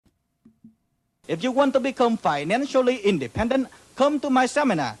If you want to become financially independent, come to my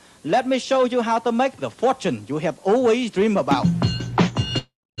seminar. Let me show you how to make the fortune you have always dreamed about.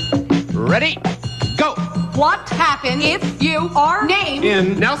 Ready? Go! What happens if you are named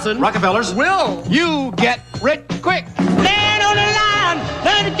In Nelson Rockefeller's will, you get rich quick. Stand on the line,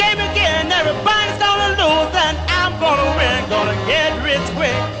 learn the game again. Everybody's gonna lose, and I'm gonna win. Gonna get rich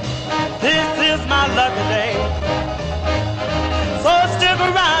quick. This is my lucky day. So stick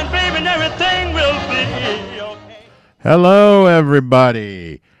around, baby, and everything will be okay. Hello,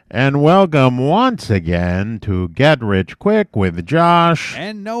 everybody, and welcome once again to Get Rich Quick with Josh,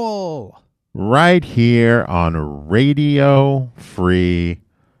 And Noel. right here on Radio Free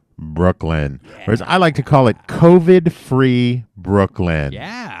Brooklyn. Or as I like to call it, COVID Free Brooklyn.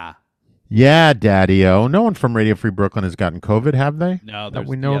 Yeah. Yeah, Daddy-O. No one from Radio Free Brooklyn has gotten COVID, have they? No, that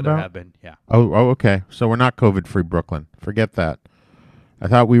we know there about? have been. Yeah. Oh, okay. So we're not COVID Free Brooklyn. Forget that. I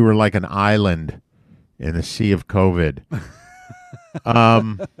thought we were like an island in the sea of COVID.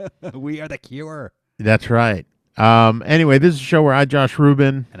 We are the cure. That's right. Anyway, this is a show where I, Josh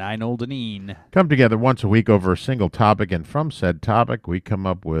Rubin, And I know Deneen. come together once a week over a single topic, and from said topic, we come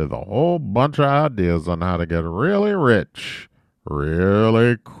up with a whole bunch of ideas on how to get really rich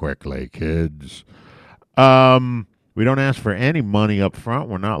really quickly, kids. We don't ask for any money up front.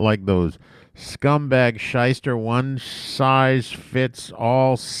 We're not like those scumbag shyster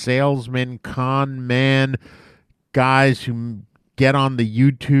one-size-fits-all salesman, con man guys who get on the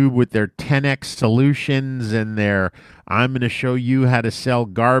YouTube with their 10x solutions and their I'm going to show you how to sell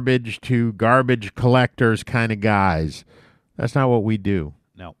garbage to garbage collectors kind of guys. That's not what we do.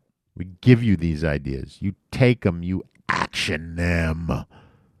 No. We give you these ideas. You take them, you action them.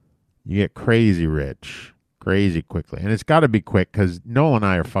 You get crazy rich, crazy quickly. And it's got to be quick because Noel and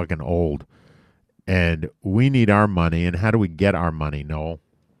I are fucking old. And we need our money. And how do we get our money, Noel?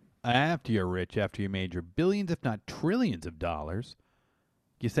 After you're rich, after you made your billions, if not trillions of dollars,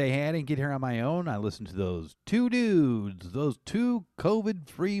 you say, hey, I didn't get here on my own. I listened to those two dudes, those two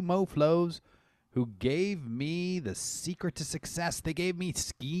COVID-free moflos who gave me the secret to success. They gave me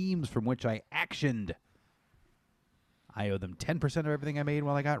schemes from which I actioned. I owe them 10% of everything I made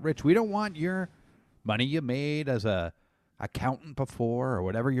while I got rich. We don't want your money you made as a accountant before or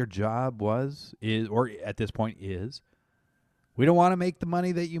whatever your job was, is, or at this point is. We don't want to make the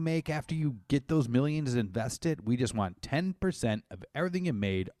money that you make after you get those millions invested. We just want 10% of everything you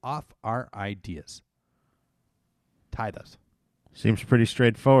made off our ideas. Tithe us. Seems pretty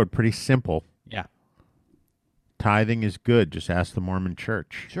straightforward, pretty simple. Yeah. Tithing is good. Just ask the Mormon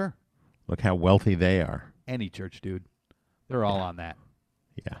Church. Sure. Look how wealthy they are. Any church, dude. They're all on that.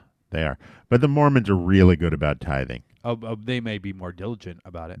 Yeah, they are. But the Mormons are really good about tithing. Oh, they may be more diligent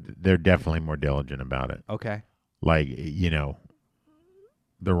about it. They're definitely more diligent about it. Okay. Like, you know,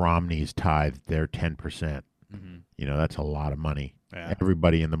 the Romneys tithe their 10%. Mm-hmm. You know, that's a lot of money. Yeah.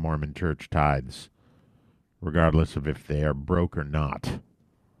 Everybody in the Mormon Church tithes, regardless of if they are broke or not.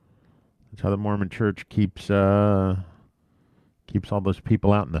 That's how the Mormon Church keeps all those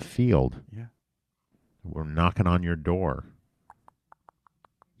people out in the field. Yeah. We're knocking on your door,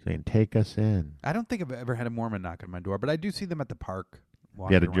 saying, "Take us in." I don't think I've ever had a Mormon knock on my door, but I do see them at the park. You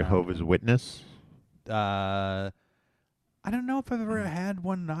had a walking around. Jehovah's Witness? I don't know if I've ever had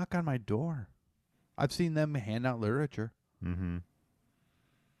one knock on my door. I've seen them hand out literature. Mm-hmm.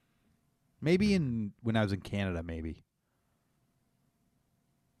 Maybe when I was in Canada, maybe.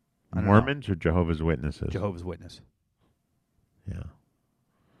 I don't know. Mormons or Jehovah's Witnesses? Jehovah's Witness. Yeah.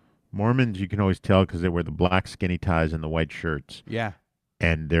 Mormons, you can always tell because they wear the black skinny ties and the white shirts, Yeah.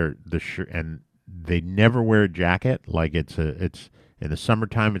 and and they never wear a jacket. Like it's in the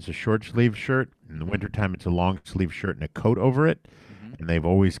summertime, it's a short sleeve shirt. In the wintertime, it's a long sleeve shirt and a coat over it. Mm-hmm. And they've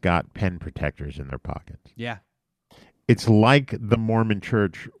always got pen protectors in their pockets. Yeah. It's like the Mormon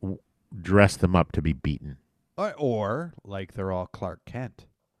Church dressed them up to be beaten. Or like they're all Clark Kent.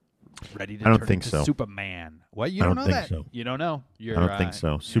 Ready to I don't turn think into so. Superman. What? You I don't don't know think that? so. You don't know. You're, I don't think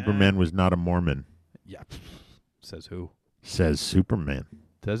so. Superman was not a Mormon, Yeah. Says who? says Superman.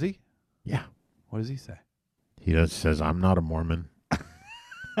 Does he? Yeah. What does he say? He says, I'm not a Mormon.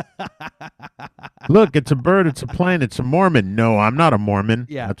 Look, it's a bird, it's a plane, it's a Mormon. No, I'm not a Mormon.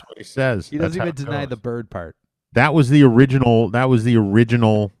 Yeah. That's what he says. He That's doesn't how even it deny goes. the bird part. That was the original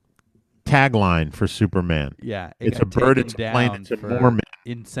tagline for Superman. Yeah. It's a bird, it's a plane, it's a Mormon.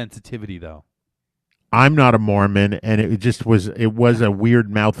 Insensitivity, though. I'm not a Mormon, and it was a weird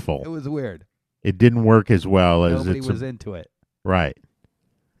mouthful. It was weird. It didn't work as well as Nobody it's was into it. right.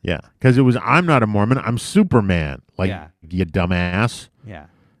 Yeah, because it was I'm not a Mormon, I'm Superman. Like Yeah. you dumbass. Yeah.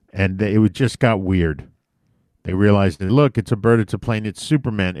 And it just got weird. They realized that, look, it's a bird, it's a plane, it's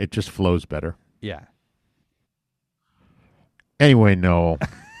Superman. It just flows better. Yeah. Anyway, Noel.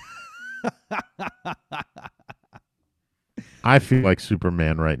 I feel like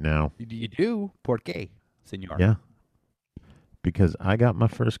Superman right now. You do? ¿Por qué, señor? Yeah. Because I got my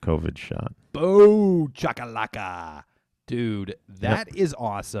first COVID shot. Boo, chakalaka. Dude, that is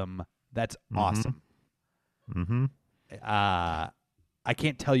awesome. That's awesome. Mm-hmm. I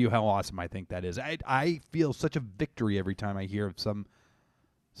can't tell you how awesome I think that is. I feel such a victory every time I hear of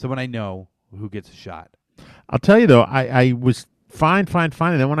someone I know who gets a shot. I'll tell you, though, I was fine. And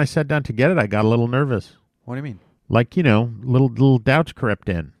then when I sat down to get it, I got a little nervous. What do you mean? Like, little doubts crept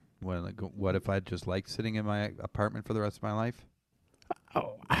in. What if I just like sitting in my apartment for the rest of my life?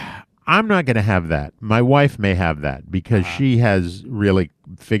 Oh, I'm not going to have that. My wife may have that because she has really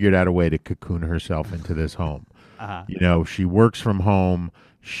figured out a way to cocoon herself into this home. She works from home.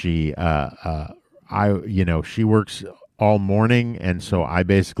 She works all morning, and so I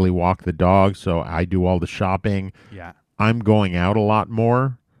basically walk the dog. So I do all the shopping. Yeah, I'm going out a lot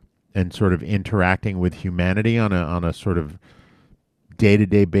more and sort of interacting with humanity on a sort of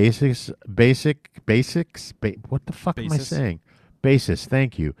day-to-day basis. What the fuck am I saying? Basis.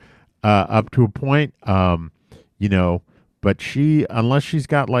 Thank you. Up to a point, but unless she's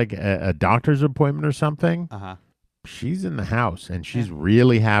got like a doctor's appointment or something, she's in the house and she's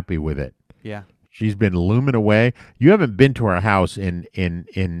really happy with it. Yeah. She's been looming away. You haven't been to our house in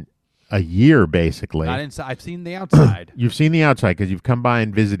a year, basically. Not inside. I've seen the outside. You've seen the outside because you've come by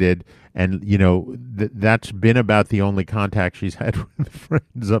and visited, and that's been about the only contact she's had with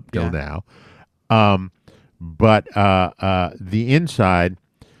friends up till now. But the inside,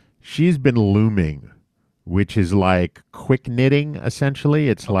 she's been looming, which is like quick knitting. Essentially,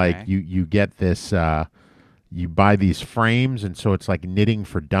 it's like you get this. You buy these frames, and so it's like knitting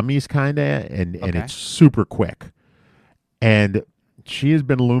for dummies, kind of, and it's super quick. And she has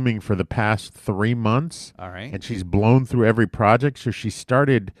been looming for the past 3 months. All right. And she's blown through every project. So she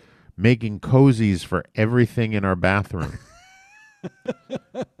started making cozies for everything in our bathroom.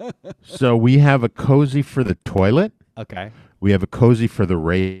 So we have a cozy for the toilet. Okay. We have a cozy for the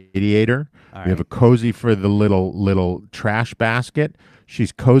radiator. We have a cozy for the little trash basket.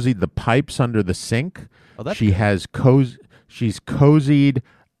 She's cozied the pipes under the sink. Oh, that's she good. has she's cozied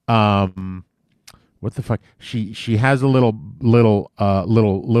what the fuck? She has a little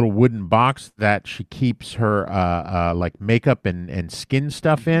wooden box that she keeps her like makeup and skin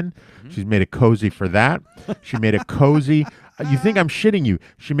stuff in. She's made a cozy for that. She made a cozy. You think I'm shitting you?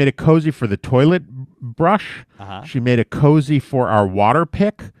 She made a cozy for the toilet brush. She made a cozy for our water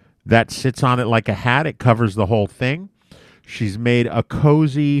pick that sits on it like a hat. It covers the whole thing. She's made a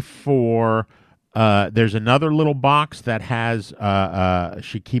cozy for. There's another little box that has.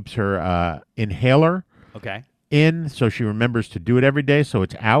 She keeps her inhaler. In, so she remembers to do it every day. So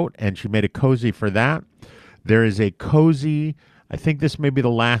it's out, and she made a cozy for that. There is a cozy. I think this may be the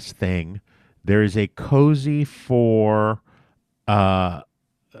last thing. There is a cozy for her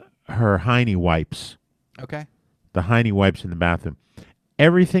hiney wipes. Okay. The hiney wipes in the bathroom.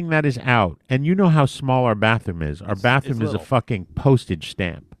 Everything that is out, and you know how small our bathroom is. Our bathroom is a little. fucking postage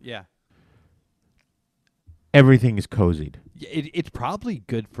stamp. Yeah. Everything is cozied. It's probably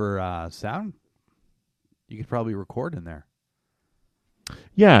good for sound. You could probably record in there.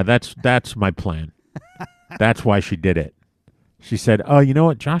 Yeah, that's my plan. That's why she did it. She said, "Oh, you know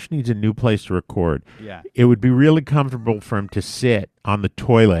what? Josh needs a new place to record. Yeah. It would be really comfortable for him to sit on the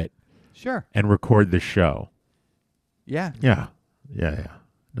toilet Sure. and record the show." Yeah. Yeah.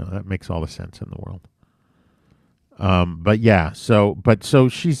 No, that makes all the sense in the world. But yeah, so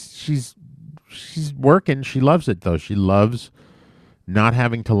she's working. She loves it though. She loves not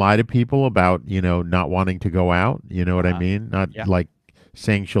having to lie to people about, not wanting to go out. You know what I mean? Not like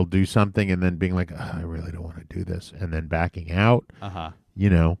saying she'll do something and then being like, "Oh, I really don't want to do this," and then backing out.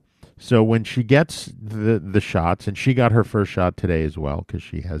 So when she gets the shots, and she got her first shot today as well because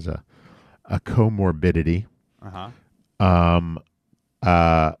she has a comorbidity.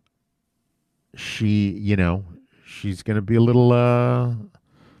 She's going to be a little.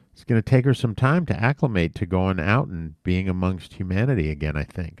 It's going to take her some time to acclimate to going out and being amongst humanity again, I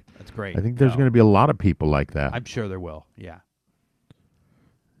think. That's great. I think there's going to be a lot of people like that. I'm sure there will. Yeah.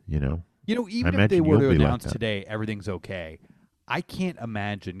 Even if they were to you'll be like announce that. today everything's okay, I can't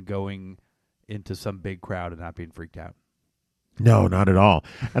imagine going into some big crowd and not being freaked out. No, not at all.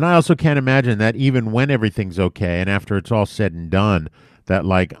 And I also can't imagine that even when everything's okay and after it's all said and done, that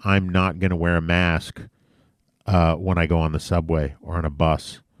like I'm not going to wear a mask when I go on the subway or on a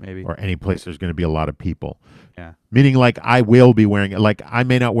bus. Maybe. Or any place there's going to be a lot of people. Yeah. Meaning like I will be wearing it. Like I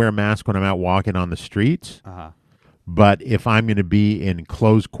may not wear a mask when I'm out walking on the streets. But if I'm going to be in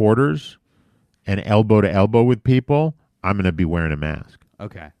close quarters and elbow to elbow with people, I'm going to be wearing a mask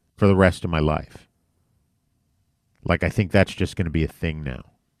Okay. for the rest of my life. Like, I think that's just going to be a thing now.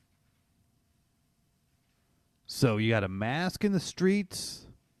 So you got a mask in the streets,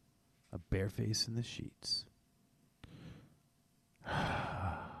 a bare face in the sheets.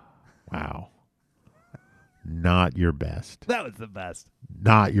 Wow. Not your best. That was the best.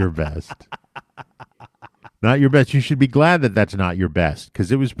 Not your best. Not your best. You should be glad that that's not your best,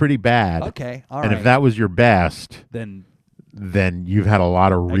 because it was pretty bad. Okay. All and right. if that was your best, then then you've had a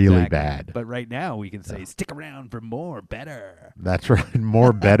lot of really exactly. bad. But right now we can say, stick around for more better. That's right.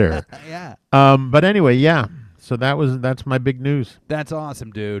 More better. Yeah. But anyway, yeah. So that's my big news. That's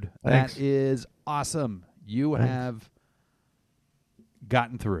awesome, dude. Thanks. That is awesome. You have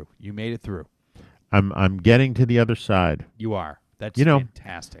gotten through. You made it through. I'm getting to the other side. You are. That's You know,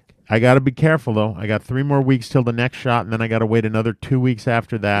 fantastic. I got to be careful though. I got 3 more weeks till the next shot, and then I got to wait another 2 weeks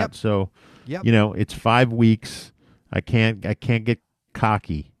after that. Yep. So, Yep. it's 5 weeks. I can't get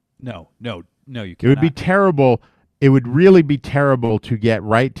cocky. No, you It would be cannot. terrible. It would really be terrible to get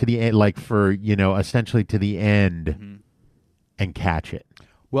right to the end, like for essentially to the end, Mm-hmm. and catch it.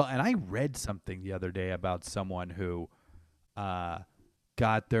 Well, and I read something the other day about someone who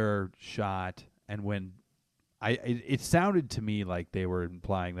got their shot, and when it sounded to me like they were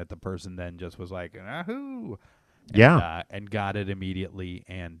implying that the person then just was like, "Ahoo," and got it immediately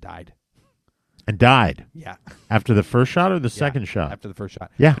and died. And died Yeah, after the first shot or the Yeah, second shot. after the first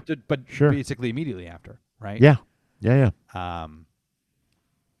shot. Yeah, but sure. basically immediately after, right? Yeah.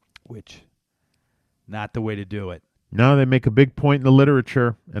 Which not the way to do it. No, they make a big point in the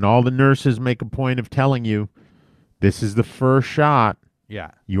literature, and all the nurses make a point of telling you, this is the first shot.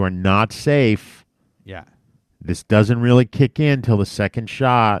 Yeah, You are not safe. yeah. This doesn't really kick in till the second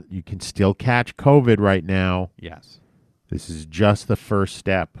shot. You can still catch COVID right now. Yes. This is just the first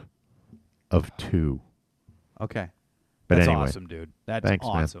step of 2. Okay. But That's anyway. awesome, dude. That's Thanks,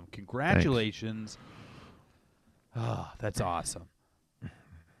 man. awesome. Congratulations. Oh, that's awesome.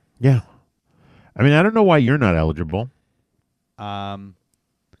 Yeah. I mean, I don't know why you're not eligible. Um,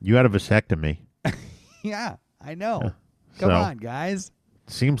 You had a vasectomy. yeah, I know. Yeah. Come So- on, guys.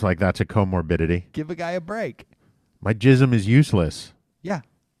 Seems like that's a comorbidity. Give a guy a break. My jism is useless. Yeah.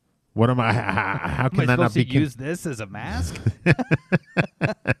 What am I? How Am can I that not supposed to be? use this as a mask?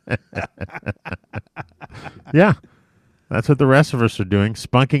 Yeah. That's what the rest of us are doing,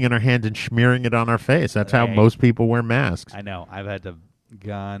 spunking in our hands and smearing it on our face. That's how Hey. most people wear masks. I know. I've had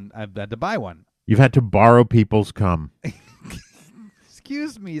to buy one. You've had to borrow people's cum.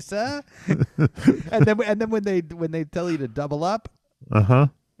 Excuse me, sir. and then when they tell you to double up, Uh-huh.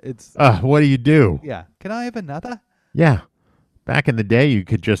 it's What do you do? yeah. Can I have another? Yeah. Back in the day, you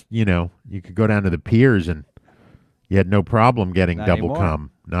could just, you could go down to the piers and you had no problem getting Not double anymore.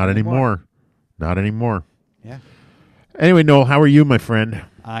 cum. Not anymore. anymore. Not anymore. Yeah. Anyway, Noel, how are you, my friend?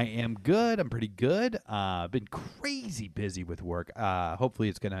 I am good. I'm pretty good. Been crazy busy with work. Hopefully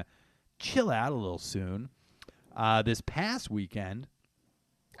it's going to chill out a little soon. This past weekend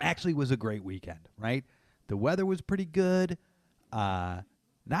actually was a great weekend, right? The weather was pretty good.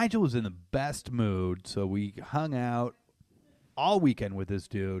 Nigel was in the best mood, so we hung out all weekend with this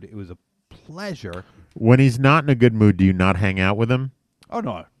dude. It was a pleasure. When he's not in a good mood, do you not hang out with him? Oh,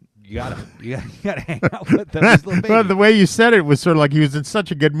 no. You gotta hang out with him. He's a little Well, baby. the way you said it was sort of like he was in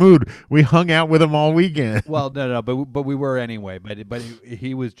such a good mood. We hung out with him all weekend. Well, no, but we were anyway. But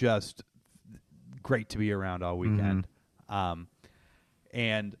he was just great to be around all weekend.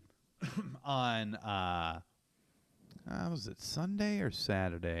 And on was it Sunday or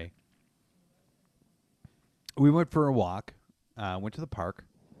Saturday? We went for a walk. Went to the park.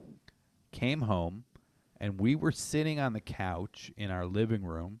 Came home, and we were sitting on the couch in our living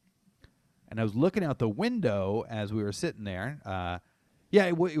room. And I was looking out the window as we were sitting there.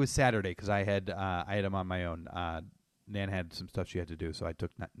 It was Saturday because I had him on my own. Nan had some stuff she had to do, so I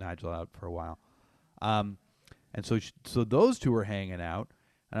took Nigel out for a while. And so those two were hanging out,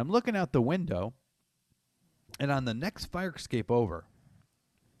 and I'm looking out the window, and on the next fire escape over,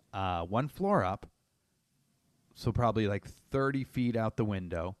 1 floor up, so probably like 30 feet out the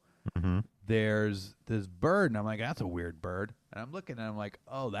window, there's this bird, and I'm like, that's a weird bird. And I'm looking, and I'm like,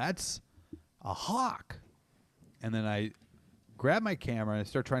 oh, that's a hawk. And then I grab my camera and I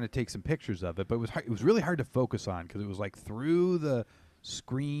start trying to take some pictures of it, but it was really hard to focus on because it was like through the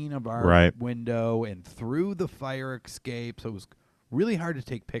screen of our window and through the fire escape, so it was really hard to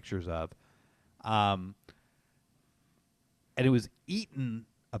take pictures of. And it was eating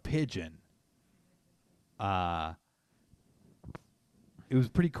a pigeon. It was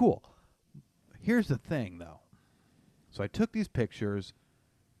pretty cool. Here's the thing, though. So I took these pictures.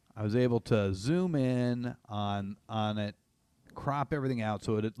 I was able to zoom in on it, crop everything out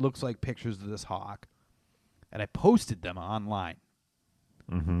so it looks like pictures of this hawk, and I posted them online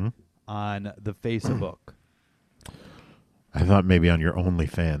on the Facebook. I thought maybe on your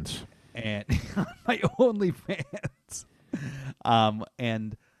OnlyFans. And my OnlyFans.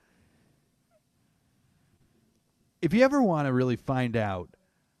 And if you ever want to really find out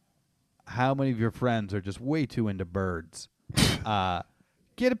how many of your friends are just way too into birds,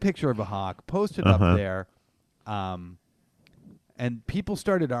 get a picture of a hawk, post it up there, and people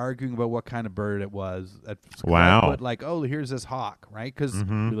started arguing about what kind of bird it was. Wow. But like, oh, here's this hawk, right? Because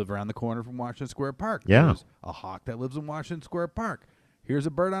we live around the corner from Washington Square Park. Yeah. There's a hawk that lives in Washington Square Park. Here's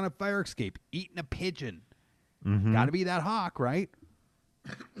a bird on a fire escape eating a pigeon. Got to be that hawk, right?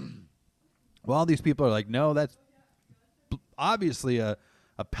 Well, all these people are like, no, that's obviously a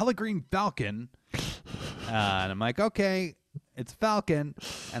peregrine falcon. And I'm like, okay, it's falcon.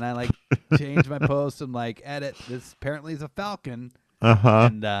 And I like change my post and like edit. This apparently is a falcon.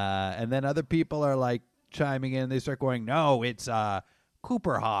 And then other people are like chiming in. They start going, no, it's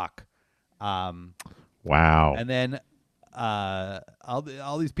Cooper hawk. Wow. And then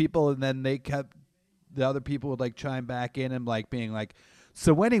all these people, and then the other people would like chime back in and like being like,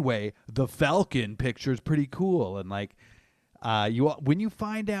 so anyway, the falcon picture is pretty cool. And like, when you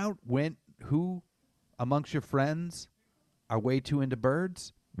find out who amongst your friends are way too into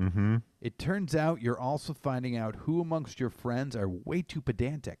birds, it turns out you're also finding out who amongst your friends are way too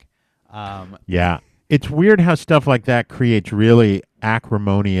pedantic. Yeah. It's weird how stuff like that creates really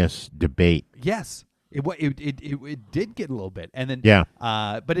acrimonious debate. Yes. It did get a little bit. And then, Yeah.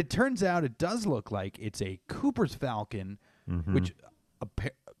 But it turns out it does look like it's a Cooper's falcon, which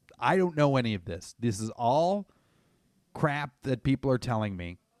I don't know any of this. This is all crap that people are telling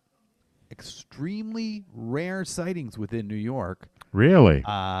me. Extremely rare sightings within New York. Really?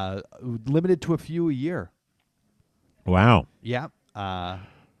 Limited to a few a year. Wow. Yeah.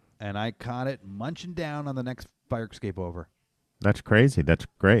 And I caught it munching down on the next fire escape over. That's crazy. That's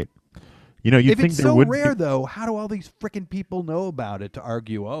great. You know, you if think it's there so would rare, be... though, how do all these freaking people know about it to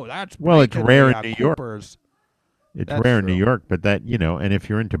argue? Oh, that's Well, it's blatantly rare in a New York. Cooper's. It's That's rare in New true. York, but that, you know, and if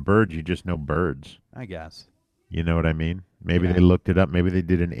you're into birds, you just know birds. I guess. You know what I mean? Maybe Yeah. they looked it up. Maybe they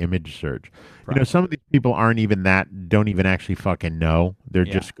did an image search. You Probably. know, some of these people don't even actually fucking know. They're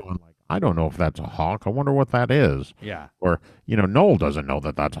Yeah. just going like, I don't know if that's a hawk. I wonder what that is. Yeah. Or, you know, Noel doesn't know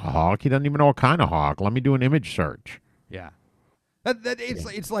that that's a hawk. He doesn't even know what kind of hawk. Let me do an image search. Yeah.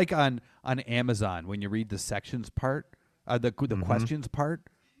 It's like on Amazon when you read the sections part, the questions part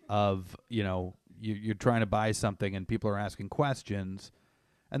of, you know, you're trying to buy something and people are asking questions,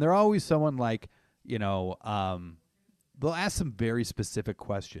 and they're always someone like, you know, they'll ask some very specific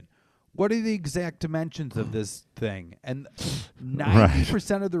question. What are the exact dimensions of this thing? And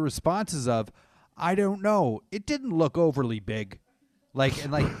 90% of the responses of, I don't know. It didn't look overly big. Like,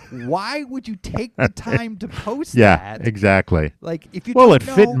 why would you take the time to post Yeah, that? Exactly. Like, if you Well, don't it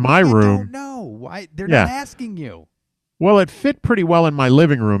know, fit in my you room. don't know. Why? They're Yeah. not asking you. Well, it fit pretty well in my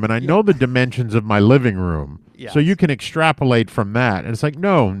living room, and I know the dimensions of my living room. Yes. So you can extrapolate from that. And it's like,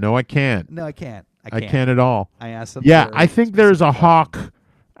 no, I can't. No, I can't. I can't at all. I asked them. Yeah, very I think there's a specific hawk.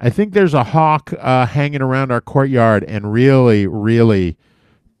 I think there's a hawk hanging around our courtyard and really, really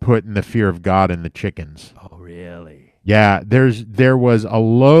putting the fear of God in the chickens. questions. Oh, really? Yeah, there was a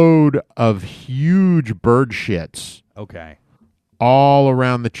load of huge bird shits Okay. all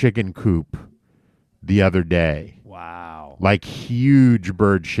around the chicken coop the other day. Wow. Like huge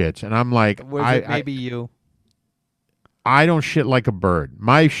bird shits. And I'm like, Was it maybe you? I don't shit like a bird.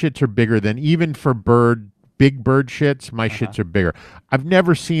 My shits are bigger than, even for big bird shits, my shits are bigger. I've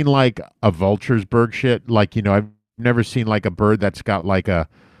never seen like a vulture's bird shit. Like, you know, I've never seen like a bird that's got like an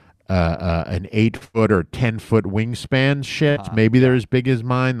 8-foot or 10-foot wingspan shit. Maybe they're as big as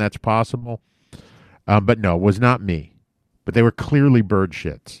mine. That's possible. But no, it was not me. But they were clearly bird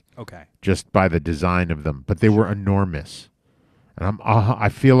shits Okay. just by the design of them. But they were enormous. And I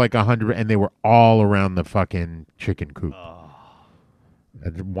feel like 100, and they were all around the fucking chicken coop.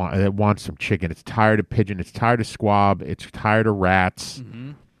 It wants some chicken. It's tired of pigeon. It's tired of squab. It's tired of rats.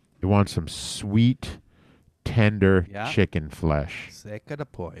 It wants some sweet, tender chicken flesh. Seca de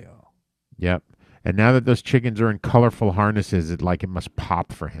pollo. Yep. And now that those chickens are in colorful harnesses, it must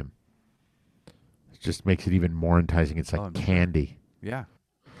pop for him. It just makes it even more enticing. It's like candy. Yeah.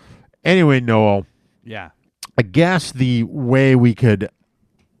 Anyway, Noel, Yeah. I guess the way we could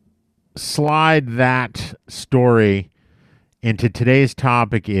slide that story into today's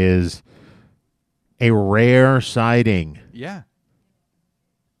topic is a rare sighting Yeah.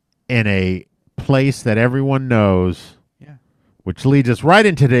 in a place that everyone knows. Yeah. Which leads us right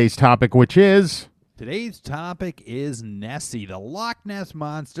into today's topic, which is... Today's topic is Nessie, the Loch Ness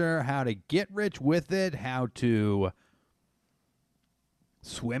Monster, how to get rich with it, how to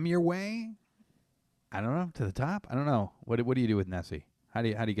swim your way. I don't know, to the top? I don't know. What do you do with Nessie? How do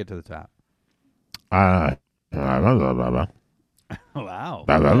you get to the top? Wow.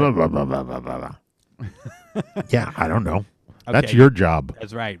 Yeah, I don't know. That's Okay. your job.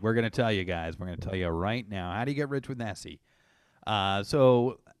 That's right. We're going to tell you guys. We're going to tell you right now. How do you get rich with Nessie?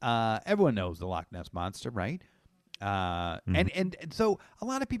 So everyone knows the Loch Ness Monster, right? And so a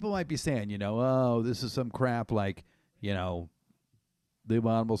lot of people might be saying, oh, this is some crap like, the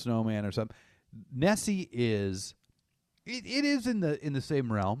Abominable Snowman or something. Nessie is, it is in the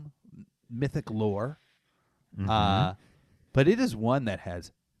same realm, mythic lore, but it is one that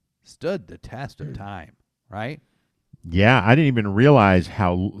has stood the test of time, right? Yeah, I didn't even realize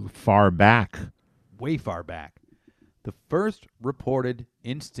how far back. Way far back. The first reported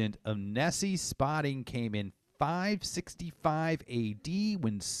instant of Nessie spotting came in 565 A.D.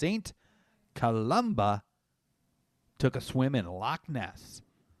 when Saint Columba took a swim in Loch Ness.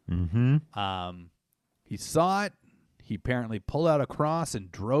 Mm-hmm. He saw it. He apparently pulled out a cross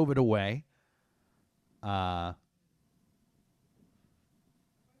and drove it away. That's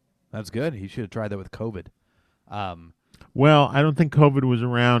good. He should have tried that with COVID. Well, I don't think COVID was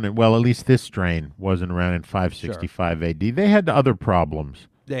around. Well, at least this strain wasn't around in 565 AD. They had other problems,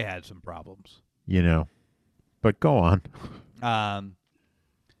 They had some problems. But go on. And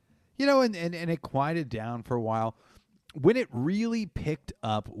it quieted down for a while. When it really picked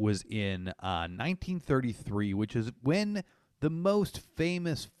up was in 1933, which is when the most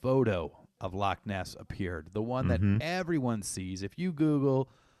famous photo of Loch Ness appeared, the one that everyone sees. If you Google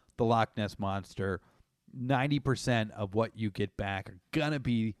the Loch Ness Monster, 90% of what you get back are going to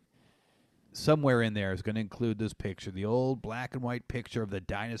be somewhere in there is going to include this picture, the old black and white picture of the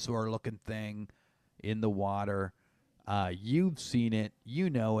dinosaur-looking thing in the water. You've seen it. You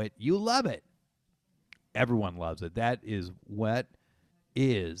know it. You love it. Everyone loves it. That is what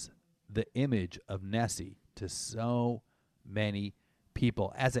is the image of Nessie to so many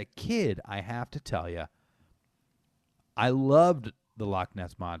people. As a kid, I have to tell you, I loved the Loch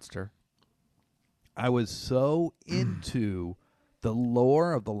Ness Monster. I was so into the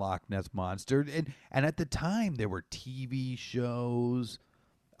lore of the Loch Ness Monster. And at the time, there were TV shows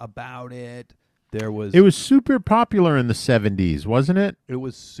about it. It was super popular in the 70s, wasn't it? It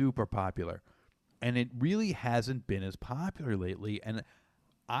was super popular. And it really hasn't been as popular lately. And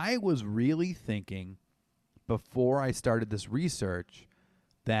I was really thinking before I started this research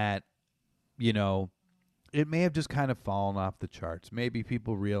that, it may have just kind of fallen off the charts. Maybe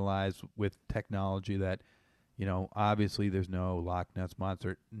people realize with technology that, obviously there's no Loch Ness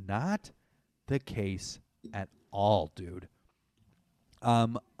Monster. Not the case at all, dude.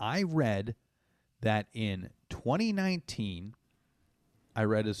 I read that in 2019, I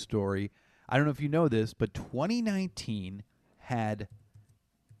read a story. I don't know if you know this, but 2019 had,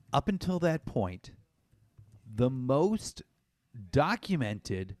 up until that point, the most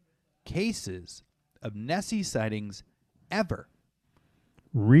documented cases of Nessie sightings ever.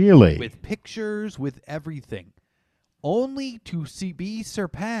 Really? With pictures, with everything. Only to be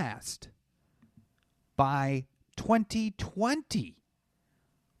surpassed by 2020,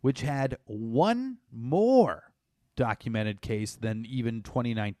 which had one more documented case than even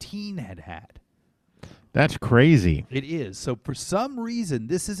 2019 had. That's crazy. It is. So for some reason,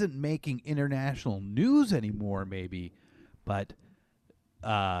 this isn't making international news anymore, maybe, but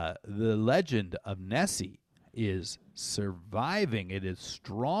the legend of Nessie is surviving. It is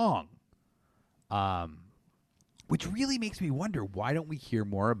strong, which really makes me wonder, why don't we hear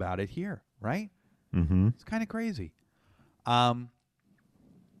more about it here, right? Mm-hmm. It's kind of crazy.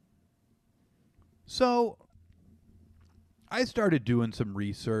 So I started doing some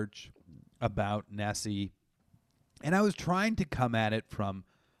research about Nessie, and I was trying to come at it from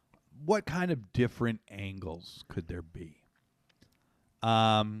what kind of different angles could there be.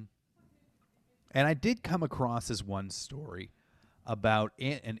 And I did come across this one story about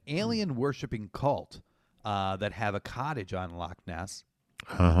an alien worshipping cult that have a cottage on Loch Ness.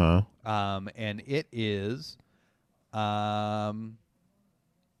 Uh-huh. And it is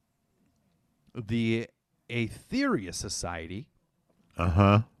the Aetheria Society,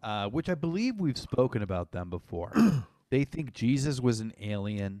 which I believe we've spoken about them before. They think Jesus was an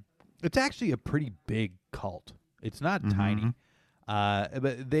alien. It's actually a pretty big cult. It's not tiny.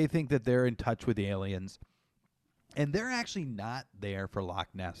 But they think that they're in touch with aliens. And they're actually not there for Loch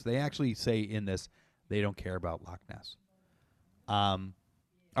Ness. They actually say in this, they don't care about Loch Ness.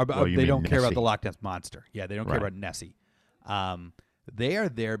 They don't care about the Loch Ness Monster. Yeah, they don't care about Nessie. They are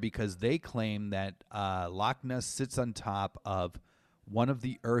there because they claim that Loch Ness sits on top of one of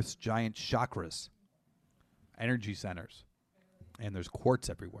the Earth's giant chakras, energy centers, and there's quartz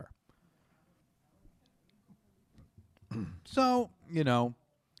everywhere. So,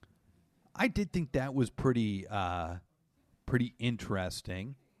 I did think that was pretty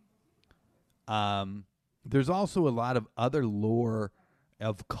interesting. There's also a lot of other lore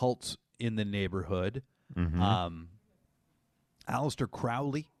of cults in the neighborhood. Aleister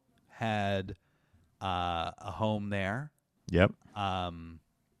Crowley had a home there. Yep.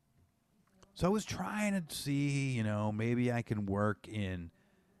 So I was trying to see, maybe I can work in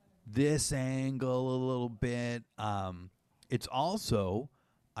this angle a little bit. It's also,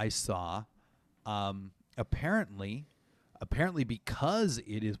 I saw, apparently because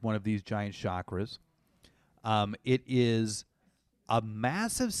it is one of these giant chakras, it is a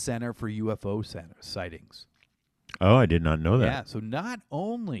massive center for UFO sightings. Oh, I did not know that. Yeah, so not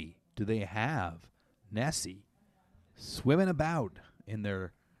only do they have Nessie swimming about in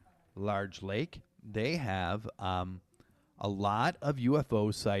their large lake, they have a lot of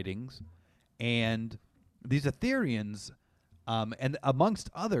UFO sightings, and these Ethereans, and amongst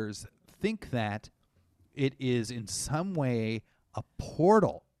others, think that it is in some way a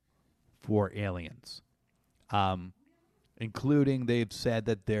portal for aliens, including they've said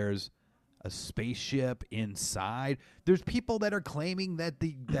that there's a spaceship inside. There's people that are claiming that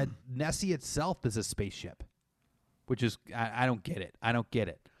that Nessie itself is a spaceship, which is I don't get it. I don't get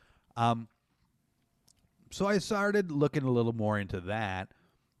it. So I started looking a little more into that,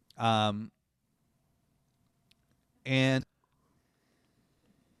 and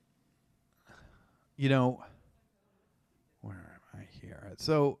where am I here?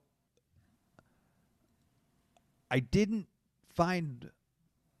 So I didn't find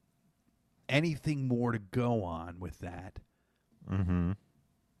anything more to go on with that.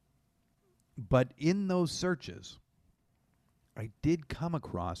 But in those searches, I did come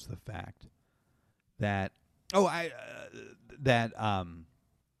across the fact that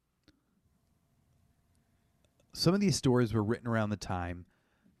some of these stories were written around the time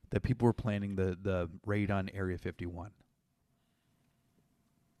that people were planning the raid on Area 51.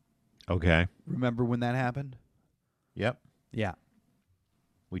 Okay. Remember when that happened? Yep. Yeah.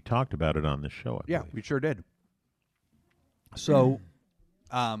 We talked about it on the show. I believe. We sure did. So,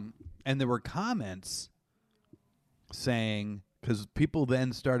 and there were comments saying, because people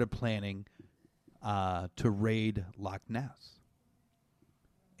then started planning to raid Loch Ness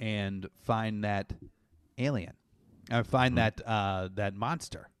and find that alien, find that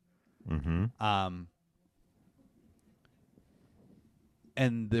monster.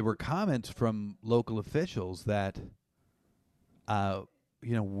 And there were comments from local officials that,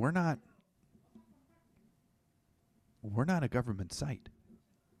 we're not a government site.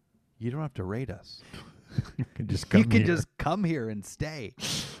 You don't have to raid us. You can just come here and stay,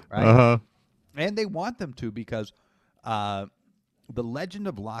 right? And they want them to because the legend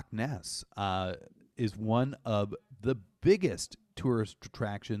of Loch Ness is one of the biggest tourist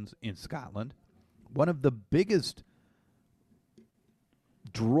attractions in Scotland, one of the biggest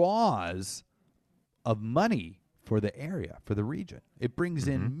draws of money for the area, for the region. It brings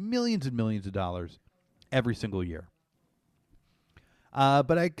in millions and millions of dollars every single year.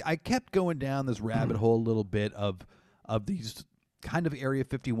 But I kept going down this rabbit hole a little bit of these kind of Area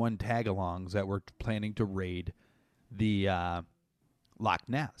 51 tag-alongs that were planning to raid the Loch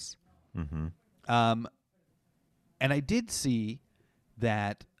Ness. And I did see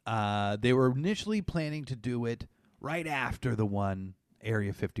that they were initially planning to do it right after the one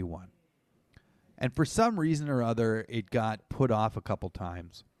Area 51. And for some reason or other, it got put off a couple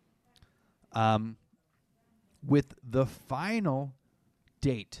times. With the final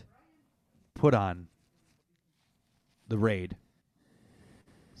date put on the raid,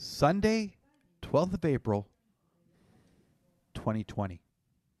 Sunday, 12th of April, 2020.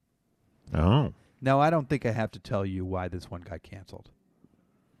 Oh. Now, I don't think I have to tell you why this one got canceled.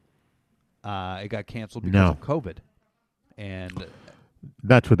 It got canceled because of COVID. And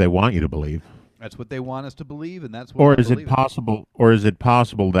that's what they want you to believe. That's what they want us to believe, and that's what Or is it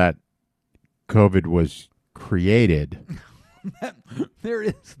possible that COVID was created? There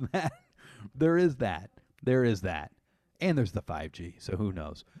is that. And there's the 5G, so who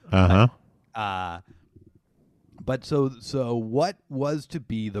knows? But so what was to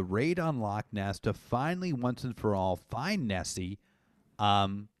be the raid on Loch Ness to finally, once and for all, find Nessie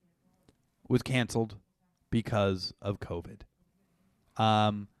was canceled because of COVID.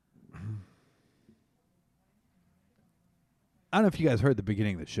 I don't know if you guys heard the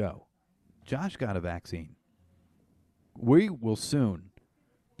beginning of the show. Josh got a vaccine. we will soon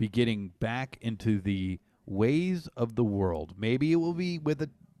be getting back into the ways of the world. Maybe it will be with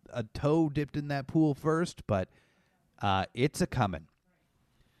a toe dipped in that pool first, but it's a coming.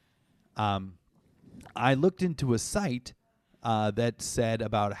 I looked into a site that said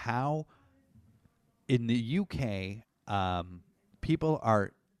about how in the UK people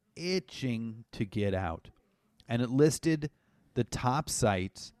are itching to get out, and it listed the top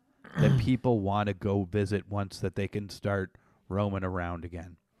sites that people want to go visit once that they can start roaming around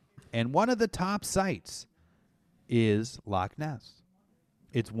again. And one of the top sites is Loch Ness.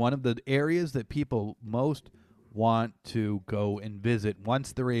 It's one of the areas that people most want to go and visit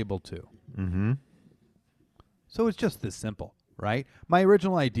once they're able to. Mm-hmm. So it's just this simple, right? My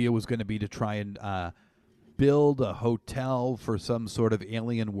original idea was going to be to try and build a hotel for some sort of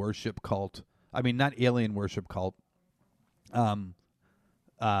alien worship cult. I mean, not alien worship cult.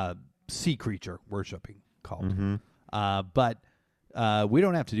 Sea creature worshiping cult. Mm-hmm. But we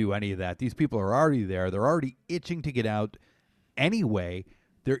don't have to do any of that. These people are already there. They're already itching to get out. Anyway,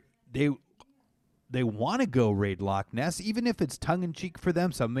 they want to go raid Loch Ness, even if it's tongue-in-cheek for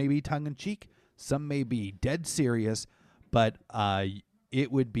them. Some may be tongue-in-cheek. Some may be dead serious. But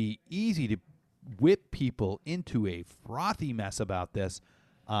it would be easy to whip people into a frothy mess about this.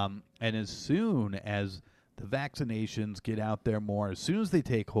 And as soon as the vaccinations get out there more, as soon as they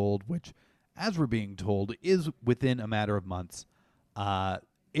take hold, which, as we're being told, is within a matter of months,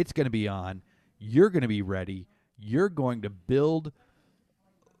 it's going to be on. You're going to be ready. You're going to build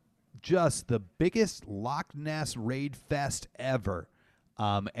just the biggest Loch Ness raid fest ever.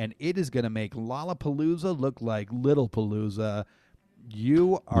 And it is going to make Lollapalooza look like Little Palooza.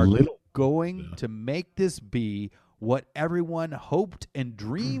 You are going to make this be what everyone hoped and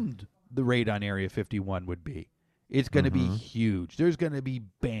dreamed the raid on Area 51 would be. It's going to be huge. There's going to be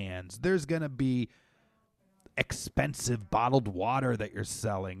bands. There's going to be expensive bottled water that you're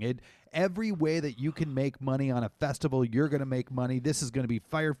selling. Every way that you can make money on a festival, you're going to make money. This is going to be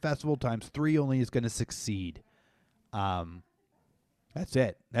Fire Festival times 3 only is going to succeed. That's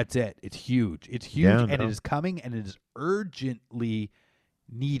it. It's huge. It's huge, and it is coming, and it is urgently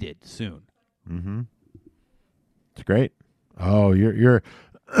needed soon. Mm-hmm. It's great. Oh, you're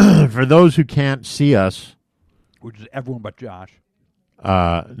for those who can't see us, Which is everyone but Josh.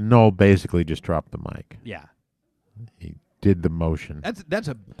 Noel basically just dropped the mic. Yeah. He did the motion. That's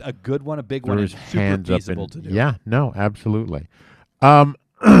a good one, a big Threw one, his and super hands up feasible and, to do. Yeah, no, absolutely.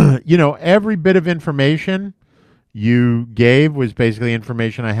 Every bit of information you gave was basically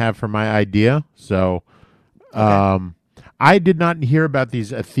information I have for my idea. So, I did not hear about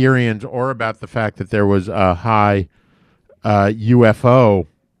these Ethereans or about the fact that there was a high UFO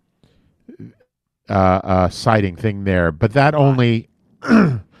sighting thing there, but that only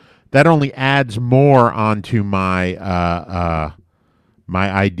that only adds more onto my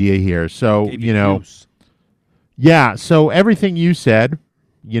my idea here. So Juice. yeah. So everything you said,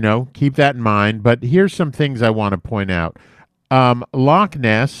 keep that in mind. But here's some things I want to point out. Loch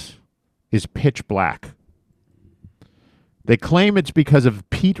Ness is pitch black. They claim it's because of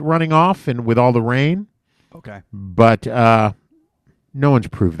peat running off and with all the rain. Okay. But no one's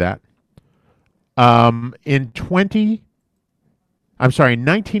proved that. In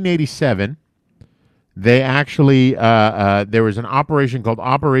 1987, they actually there was an operation called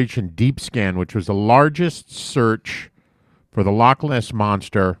Operation Deep Scan, which was the largest search for the Loch Ness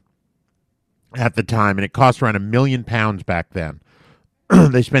monster at the time, and it cost around £1 million back then.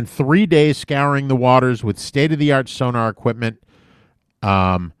 They spent 3 days scouring the waters with state-of-the-art sonar equipment,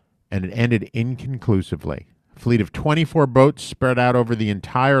 and it ended inconclusively. A fleet of 24 boats spread out over the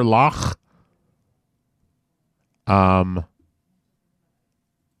entire loch. And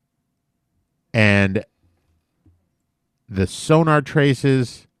the sonar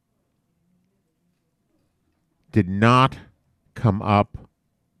traces did not come up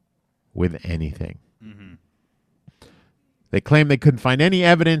with anything. Mm-hmm. They claimed they couldn't find any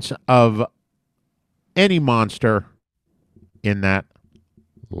evidence of any monster in that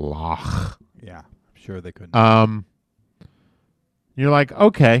loch. Yeah, I'm sure they couldn't. You're like,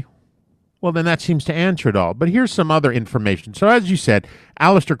 okay, well, then that seems to answer it all. But here's some other information. So as you said,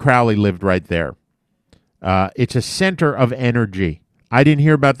 Aleister Crowley lived right there. It's a center of energy. I didn't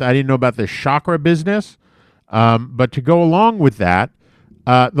know about the chakra business. But to go along with that,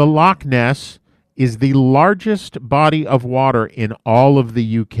 the Loch Ness is the largest body of water in all of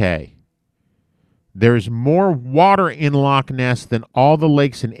the UK. There's more water in Loch Ness than all the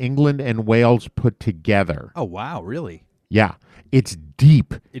lakes in England and Wales put together. Oh, wow, really? Yeah, it's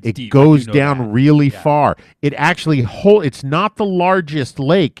deep. It's It deep. I goes do know down that. really Yeah. far. It actually it's not the largest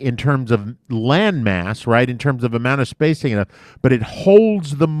lake in terms of land mass, right? In terms of amount of space taken up, but it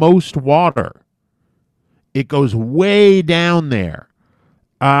holds the most water. It goes way down there.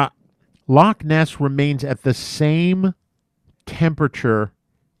 Loch Ness remains at the same temperature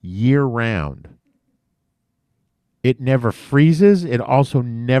year round. It never freezes. It also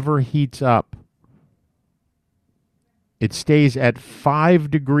never heats up. It stays at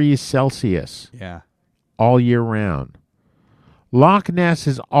 5 degrees Celsius Yeah. all year round. Loch Ness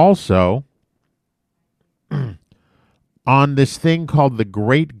is also on this thing called the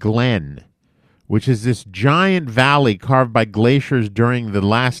Great Glen, which is this giant valley carved by glaciers during the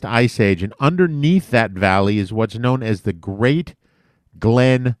last ice age. And underneath that valley is what's known as the Great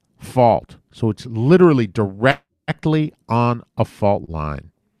Glen Fault. So it's literally directly on a fault line.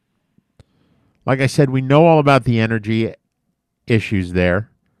 Like I said, we know all about the energy issues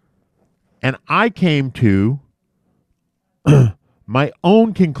there. And I came to my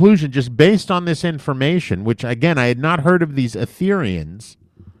own conclusion just based on this information, which, again, I had not heard of these Etherians,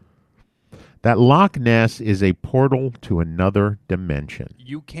 that Loch Ness is a portal to another dimension.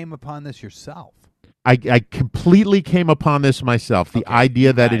 You came upon this yourself. I completely came upon this myself, the Okay,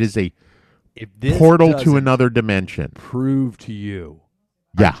 idea that it guys, is a If this portal to doesn't another dimension. prove to you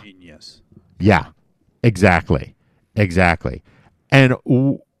Yeah. a genius. Yeah, exactly. Exactly. And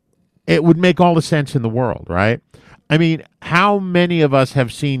it would make all the sense in the world, right? I mean, how many of us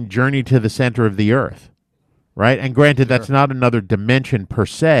have seen Journey to the Center of the Earth, right? And granted, that's not another dimension per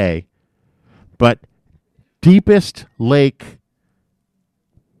se, but deepest lake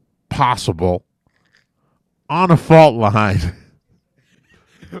possible on a fault line.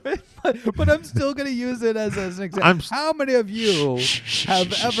 But I'm still going to use it as an example. I'm How many of you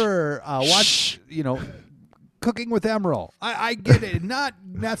have ever watched, Cooking with Emerald? I get it. Not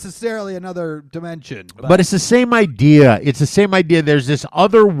necessarily another dimension. But it's the same idea. It's the same idea. There's this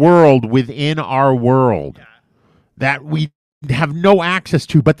other world within our world that we have no access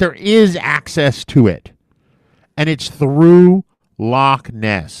to, but there is access to it. And it's through Loch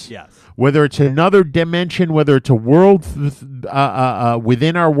Ness. Yes. Whether it's another dimension, whether it's a world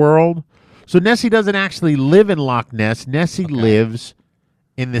within our world. So Nessie doesn't actually live in Loch Ness. Nessie lives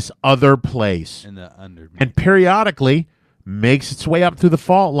in this other place. in the under. And periodically makes its way up through the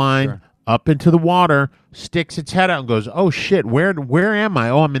fault line, up into the water, sticks its head out and goes, oh, shit, where am I?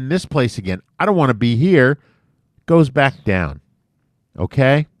 Oh, I'm in this place again. I don't want to be here. Goes back down.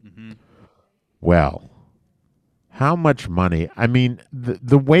 Okay? Well, how much money? I mean,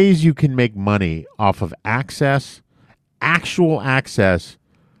 the ways you can make money off of actual access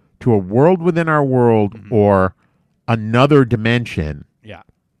to a world within our world or another dimension Yeah.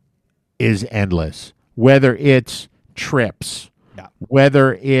 is endless. Whether it's trips, Yeah.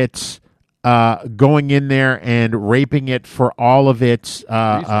 whether it's going in there and raping it for all of its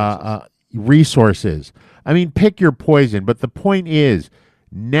resources. I mean, pick your poison. But the point is,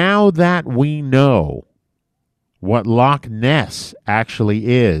 now that we know what Loch Ness actually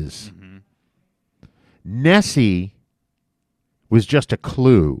is, Nessie was just a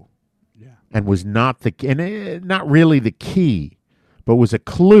clue, and was not not really the key, but was a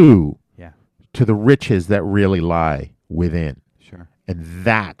clue Yeah. to the riches that really lie within. Sure. And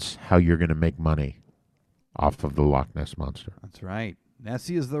that's how you're going to make money off of the Loch Ness Monster. That's right.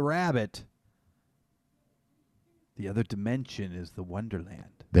 Nessie is the rabbit. The other dimension is the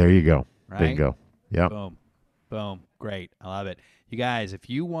Wonderland. There you go. There you Right? go. Yep. Boom. Boom. Great. I love it. You guys, if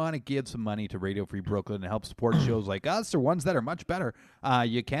you want to give some money to Radio Free Brooklyn and help support shows like us or ones that are much better,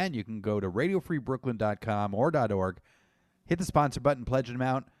 you can. You can go to radiofreebrooklyn.com or .org, hit the sponsor button, pledge an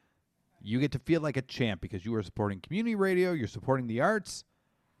amount. You get to feel like a champ because you are supporting community radio, you're supporting the arts,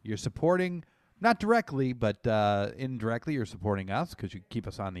 you're supporting, not directly, but indirectly, you're supporting us because you keep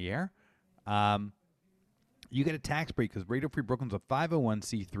us on the air. You get a tax break because Radio Free Brooklyn's a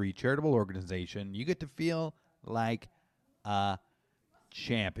 501c3 charitable organization. You get to feel like a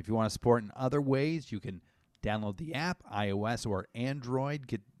champ. If you want to support in other ways, you can download the app, iOS or Android.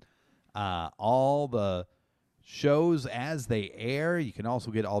 Get all the shows as they air. You can also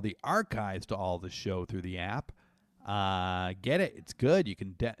get all the archives to all the show through the app. Get it. It's good. You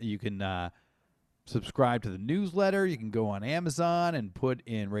can subscribe to the newsletter. You can go on Amazon and put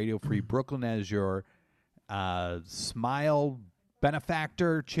in Radio Free Brooklyn as your Smile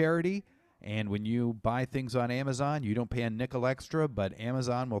benefactor charity. And when you buy things on Amazon, you don't pay a nickel extra, but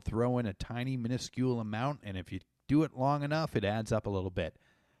Amazon will throw in a tiny, minuscule amount. And if you do it long enough, it adds up a little bit.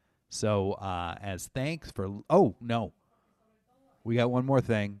 So as thanks for... Oh, no. We got one more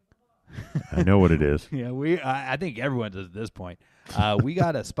thing. I know what it is. Yeah, I think everyone does at this point. We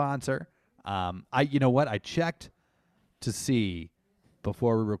got a sponsor. You know what? I checked to see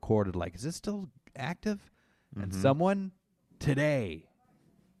before we recorded. Like, is it still active? And someone today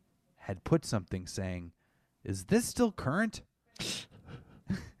had put something saying, "Is this still current?"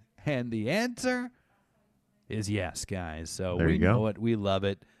 And the answer is yes, guys. So There we you go. know it. We love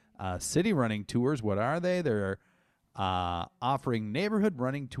it. City running tours. What are they? They're offering neighborhood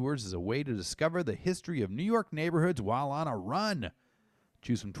running tours as a way to discover the history of New York neighborhoods while on a run.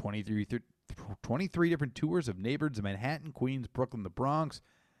 Choose from 23 different tours of neighborhoods in Manhattan, Queens, Brooklyn, the Bronx.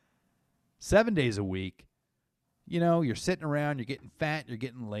 7 days a week. You know, you're sitting around, you're getting fat, you're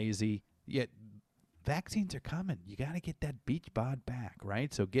getting lazy, yet vaccines are coming. You got to get that beach bod back,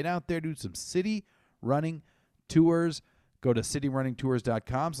 right? So get out there, do some city running tours. Go to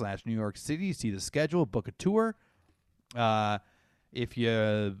cityrunningtours.com/New York City. See the schedule, book a tour. If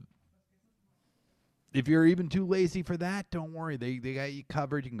you're even too lazy for that, don't worry. They got you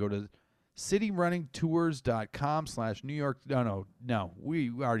covered. You can go to cityrunningtours.com/New York. No.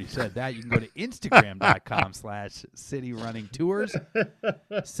 We already said that. You can go to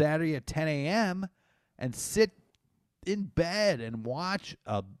Instagram.com/cityrunningtours Saturday at 10 a.m. and sit in bed and watch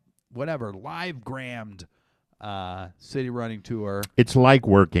a live grammed city running tour. It's like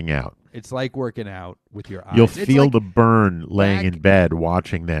working out. It's like working out with your eyes. You'll It's feel like the burn laying back- in bed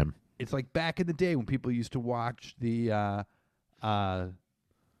watching them. It's like back in the day when people used to watch the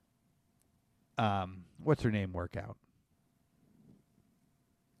what's her name workout?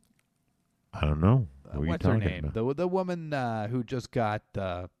 I don't know. What are you What's her talking name? about? The woman who just got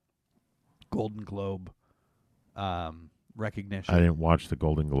Golden Globe recognition. I didn't watch the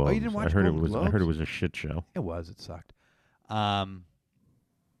Golden Globes. didn't watch I heard Golden it was. I heard Globes? it was a shit show. It was. It sucked. Now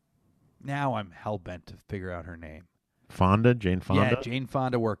I'm hell bent to figure out her name. Jane Fonda. Yeah, Jane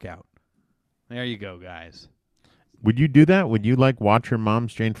Fonda workout. There you go, guys. Would you do that? Would you watch your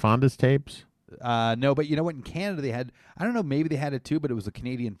mom's Jane Fonda's tapes? No, but you know what? In Canada, they had, I don't know, maybe they had it too, but it was a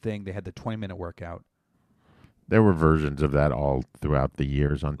Canadian thing. They had the 20-minute workout. There were versions of that all throughout the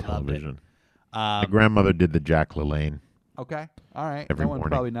years on Loved it. television. My grandmother did the Jack LaLanne. Okay. All right. Every That one's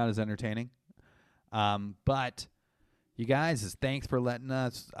morning. probably not as entertaining. But you guys, thanks for letting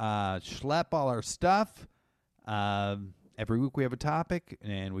us schlep all our stuff. Every week we have a topic,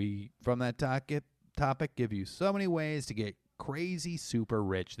 and we, from that topic, give you so many ways to get crazy super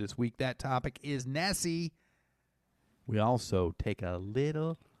rich. This week that topic is Nessie. We also take a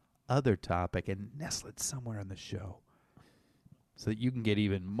little other topic and nestle it somewhere in the show so that you can get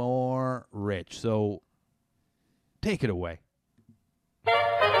even more rich. So take it away.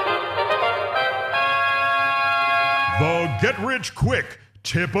 The Get Rich Quick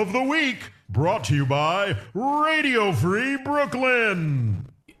Tip of the Week, brought to you by Radio Free Brooklyn.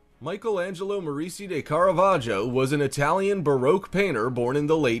 Michelangelo Merici de Caravaggio was an Italian Baroque painter born in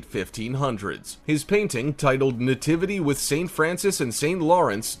the late 1500s. His painting, titled Nativity with St. Francis and St.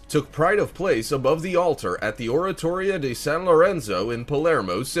 Lawrence, took pride of place above the altar at the Oratoria di San Lorenzo in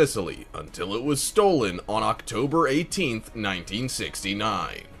Palermo, Sicily, until it was stolen on October 18,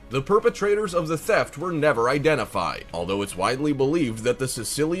 1969. The perpetrators of the theft were never identified, although it's widely believed that the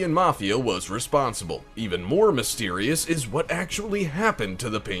Sicilian Mafia was responsible. Even more mysterious is what actually happened to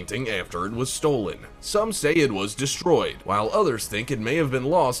the painting after it was stolen. Some say it was destroyed, while others think it may have been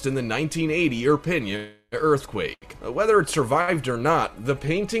lost in the 1980 Irpina earthquake. Whether it survived or not, the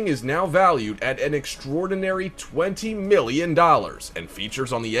painting is now valued at an extraordinary $20 million and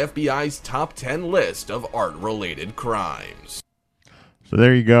features on the FBI's top 10 list of art-related crimes. So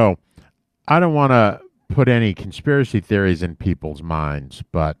there you go. I don't want to put any conspiracy theories in people's minds,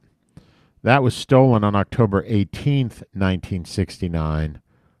 but that was stolen on October 18th, 1969.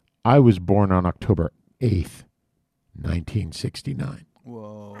 I was born on October 8th, 1969.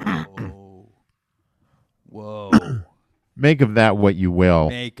 Whoa. Whoa. Make of that what you will.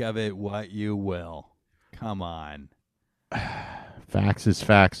 Make of it what you will. Come on. Facts is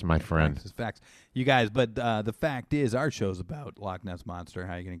facts, my friend. Facts is facts. You guys, but the fact is, our show's about Loch Ness Monster.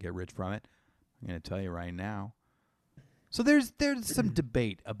 How are you going to get rich from it? I'm going to tell you right now. So there's some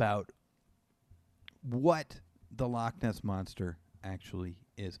debate about what the Loch Ness Monster actually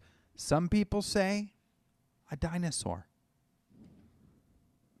is. Some people say a dinosaur.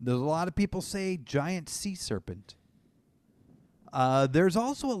 There's a lot of people say giant sea serpent. There's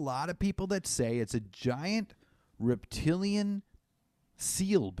also a lot of people that say it's a giant reptilian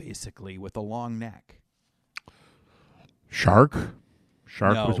seal, basically, with a long neck. Shark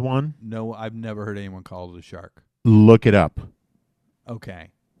No. was one. No, I've never heard anyone call it a shark. Look it up. Okay.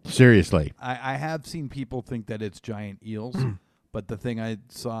 Seriously. I have seen people think that it's giant eels, But the thing I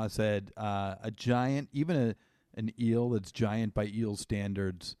saw said a giant, even an eel that's giant by eel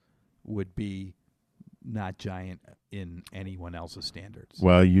standards, would be not giant in anyone else's standards.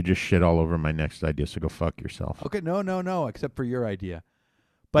 Well, you just shit all over my next idea, so go fuck yourself. Okay, no, except for your idea.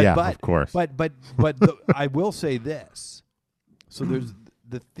 But Yeah, but of course. But I will say this. So there's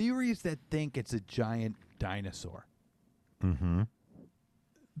the theories that think it's a giant dinosaur. Mm-hmm.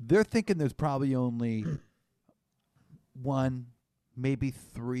 They're thinking there's probably only 1, maybe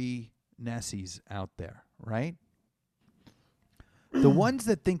 3 Nessies out there, right? The ones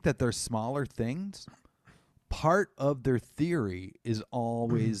that think that they're smaller things, part of their theory is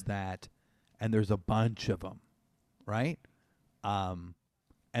always that, and there's a bunch of them, right?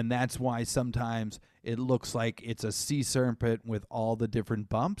 And that's why sometimes it looks like it's a sea serpent with all the different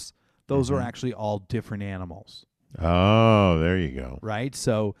bumps. Those are actually all different animals. Oh, there you go. Right?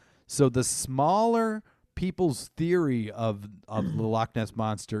 So the smaller people's theory of the Loch Ness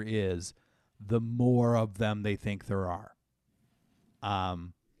Monster is, the more of them they think there are.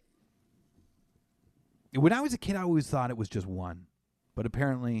 When I was a kid, I always thought it was just one. But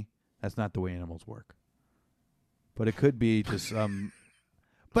apparently, that's not the way animals work. But it could be just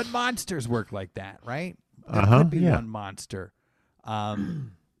but monsters work like that, right? There could be one monster.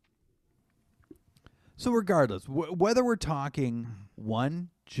 So regardless, whether we're talking one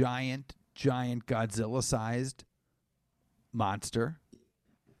giant Godzilla-sized monster,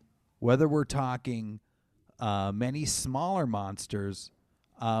 whether we're talking many smaller monsters,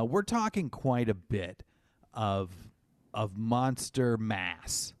 we're talking quite a bit of monster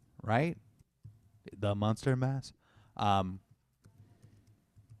mass, right? The monster mass.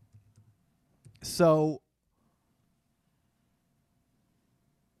 So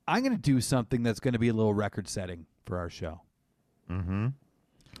I'm going to do something that's going to be a little record-setting for our show. Mm-hmm.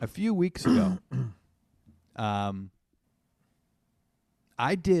 A few weeks ago, I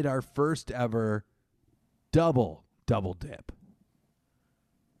did our first ever double dip,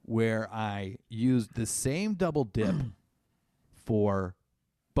 where I used the same double dip for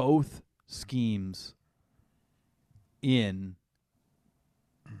both schemes in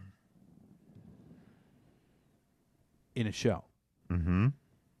a show. Mm-hmm.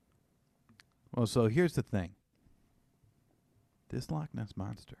 Well, so here's the thing. This Loch Ness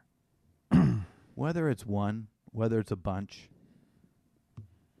Monster, whether it's one, whether it's a bunch,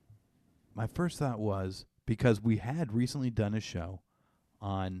 my first thought was, because we had recently done a show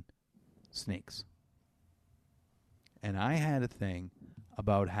on snakes. And I had a thing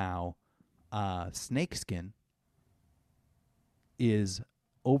about how snakeskin is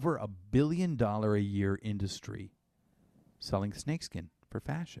over $1 billion a year industry selling snakeskin for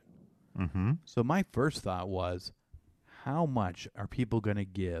fashion. Mm-hmm. So my first thought was, how much are people going to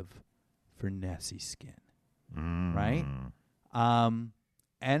give for Nessie skin? Right? And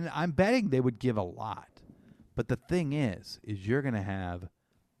I'm betting they would give a lot. But the thing is you're going to have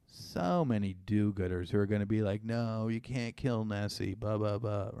so many do-gooders who are going to be like, no, you can't kill Nessie, blah, blah,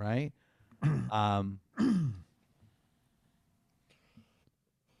 blah, right?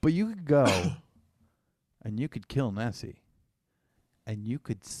 But you could go and you could kill Nessie, and you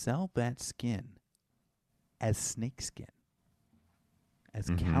could sell that skin as snakeskin, as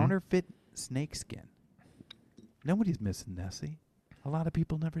counterfeit snakeskin. Nobody's missing Nessie. A lot of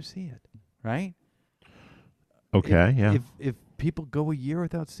people never see it, right? Okay, If people go a year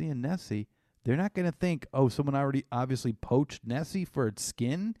without seeing Nessie, they're not going to think, oh, someone already obviously poached Nessie for its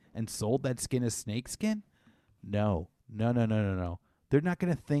skin and sold that skin as snakeskin. No. They're not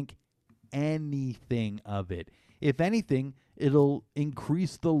going to think anything of it. If anything, it'll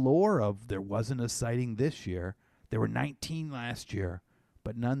increase the lore of, there wasn't a sighting this year. There were 19 last year,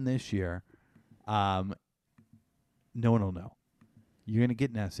 but none this year. No one will know. You're going to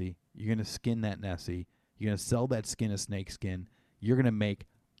get Nessie. You're going to skin that Nessie. You're going to sell that skin as snakeskin. You're going to make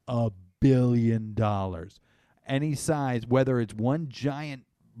 $1 billion. Any size, whether it's one giant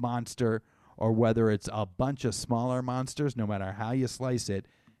monster or whether it's a bunch of smaller monsters, no matter how you slice it,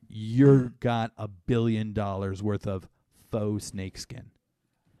 you've got $1 billion worth of faux snakeskin.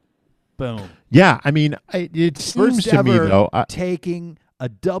 Boom. Yeah, I mean, it seems First to me, ever though... taking a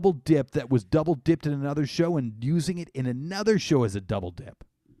double dip that was double dipped in another show and using it in another show as a double dip.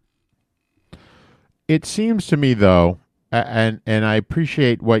 It seems to me, though, and I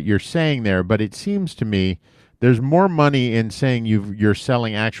appreciate what you're saying there, but it seems to me there's more money in saying you're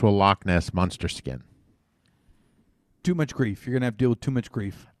selling actual Loch Ness monster skin. Too much grief. You're going to have to deal with too much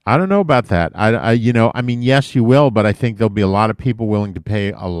grief. I don't know about that. I mean, yes, you will, but I think there'll be a lot of people willing to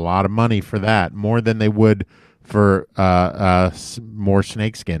pay a lot of money for that, more than they would for more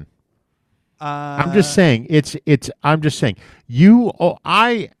snakeskin. I'm just saying. I'm just saying.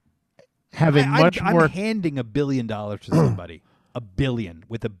 I have a much more. I'm handing $1 billion to somebody. $1 billion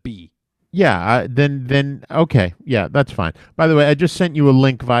with a B. Yeah, then okay, yeah, that's fine. By the way, I just sent you a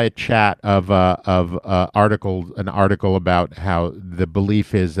link via chat of an article about how the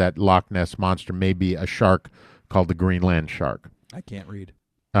belief is that Loch Ness monster may be a shark called the Greenland shark. I can't read.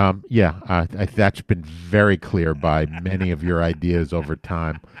 That's been very clear by many of your ideas over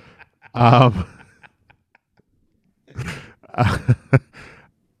time.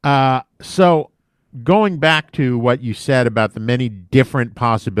 So going back to what you said about the many different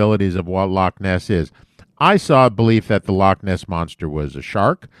possibilities of what Loch Ness is, I saw a belief that the Loch Ness monster was a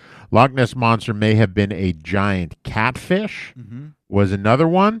shark. Loch Ness monster may have been a giant catfish, was another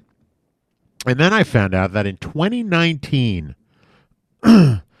one. And then I found out that in 2019,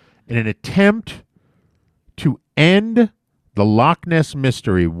 in an attempt to end the Loch Ness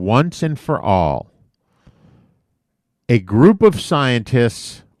mystery once and for all, a group of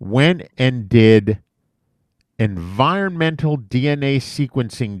scientists went and did environmental DNA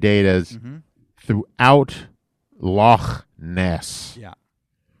sequencing data throughout Loch Ness.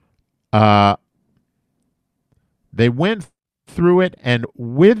 Yeah. They went through it, and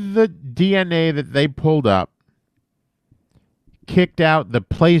with the DNA that they pulled up, kicked out the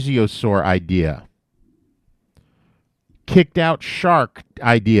plesiosaur idea, kicked out shark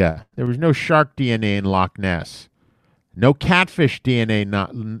idea. There was no shark DNA in Loch Ness. No catfish DNA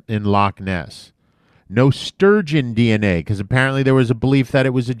in Loch Ness. No sturgeon DNA, because apparently there was a belief that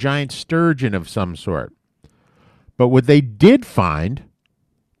it was a giant sturgeon of some sort. But what they did find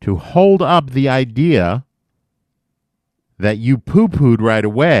to hold up the idea that you poo-pooed right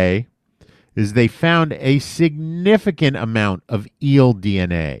away is they found a significant amount of eel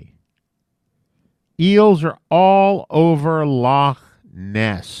DNA. Eels are all over Loch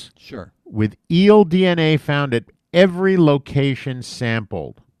Ness. Sure. With eel DNA found at every location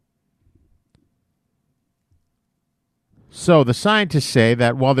sampled. So the scientists say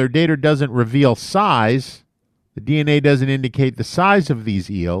that while their data doesn't reveal size, the DNA doesn't indicate the size of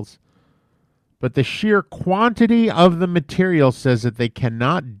these eels, but the sheer quantity of the material says that they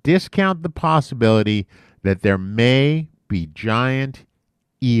cannot discount the possibility that there may be giant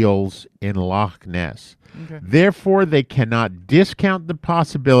eels in Loch Ness. Okay. Therefore, they cannot discount the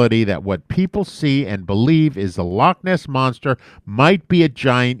possibility that what people see and believe is the Loch Ness monster might be a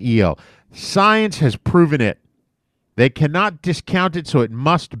giant eel. Science has proven it. They cannot discount it, so it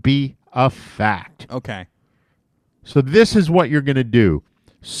must be a fact. Okay. So this is what you're going to do.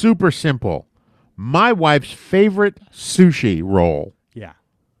 Super simple. My wife's favorite sushi roll. Yeah.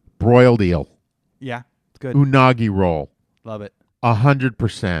 Broiled eel. Yeah. It's good. Unagi roll. Love it.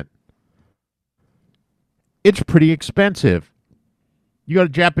 100%. It's pretty expensive. You go to a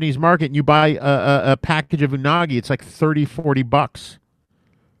Japanese market and you buy a package of unagi, it's like $30, $40.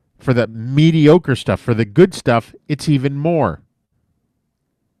 For the mediocre stuff, for the good stuff, it's even more.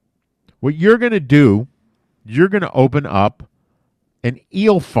 What you're going to do, you're going to open up an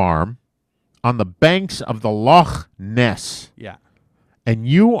eel farm on the banks of the Loch Ness. Yeah. And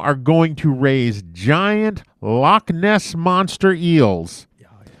you are going to raise giant Loch Ness monster eels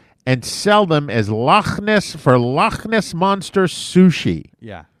and sell them as Loch Ness monster sushi.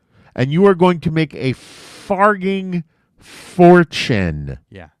 Yeah. And you are going to make a farging fortune.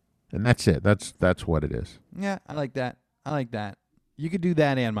 Yeah. And that's it. That's what it is. Yeah, I like that. You could do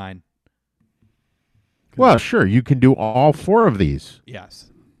that and mine. Well, sure. You can do all four of these.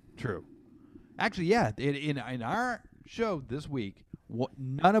 Yes. True. Actually, yeah. In our show this week,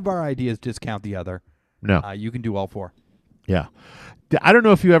 none of our ideas discount the other. No. You can do all four. Yeah. I don't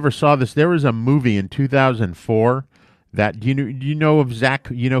know if you ever saw this. There was a movie in 2004 that do you know of Zach?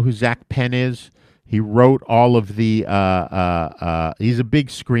 You know who Zach Penn is? He wrote all of the. He's a big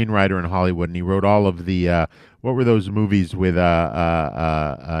screenwriter in Hollywood, and he wrote all of the. What were those movies with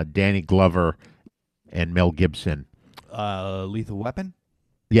Danny Glover and Mel Gibson? Lethal Weapon.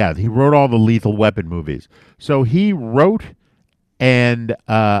 Yeah, he wrote all the Lethal Weapon movies. So he wrote and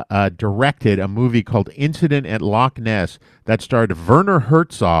directed a movie called Incident at Loch Ness that starred Werner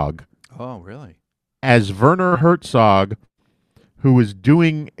Herzog. Oh, really? As Werner Herzog, who was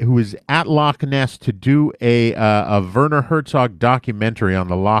at Loch Ness to do a Werner Herzog documentary on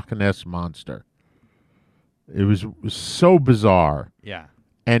the Loch Ness monster. It was so bizarre. Yeah.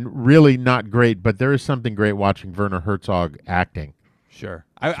 And really not great, but there is something great watching Werner Herzog acting. Sure.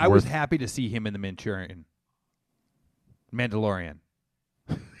 I was happy to see him in the Mandalorian.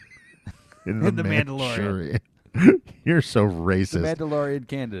 In the Mandalorian. You're so racist. The Mandalorian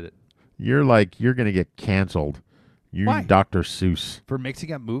candidate. You're going to get canceled. You Why? Dr. Seuss. For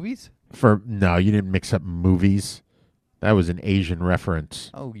mixing up movies? No, you didn't mix up movies. That was an Asian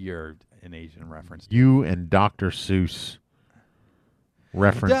reference. Oh, you're an Asian reference. You and Dr. Seuss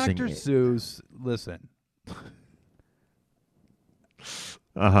referencing. Dr. Seuss, listen.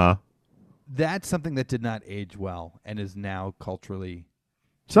 Uh-huh. That's something that did not age well and is now culturally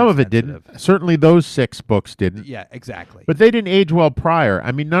Some of it didn't. Certainly those 6 books didn't. Yeah, exactly. But they didn't age well prior.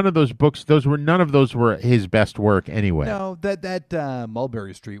 I mean, none of those books, none of those were his best work anyway. No, that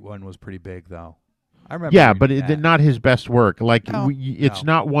Mulberry Street one was pretty big, though. I remember. Yeah, but not his best work. Like, No, it's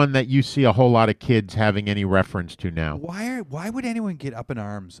not one that you see a whole lot of kids having any reference to now. Why would anyone get up in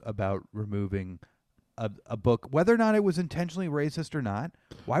arms about removing a book, whether or not it was intentionally racist or not?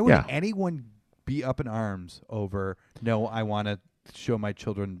 Why would anyone be up in arms over, no, I want to show my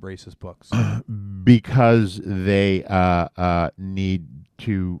children racist books? Because they need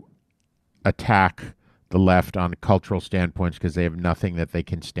to attack the left on cultural standpoints because they have nothing that they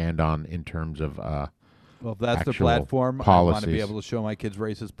can stand on in terms of well, if that's their actual platform, policies. I want to be able to show my kids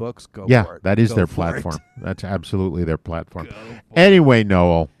racist books, go for it. Yeah, that is Go their for platform. it. That's absolutely their platform. Anyway,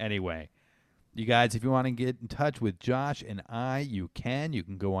 Noel. Anyway, you guys, if you want to get in touch with Josh and I, you can. You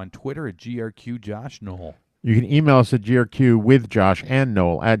can go on Twitter at GRQJoshNoel. You can email us at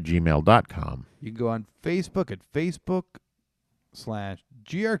grqwithjoshandnoel@gmail.com. You can go on Facebook at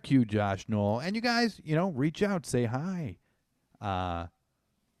Facebook/GRQJoshNoel. And you guys, reach out, say hi.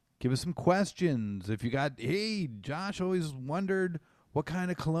 Give us some questions. If you got, hey, Josh always wondered what kind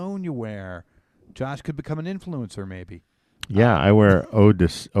of cologne you wear. Josh could become an influencer, maybe. Yeah, I wear Eau de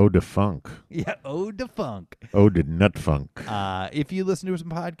Funk. Yeah, Eau de Funk. Eau de Nut Funk. If you listen to us in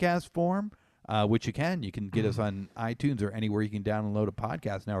podcast form, which you can get us on iTunes or anywhere you can download a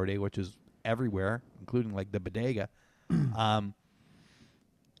podcast nowadays, which is everywhere, including like the bodega.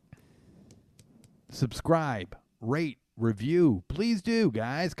 Subscribe, rate, review. Please do,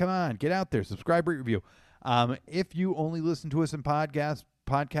 guys. Come on, get out there. Subscribe, rate, review. If you only listen to us in podcast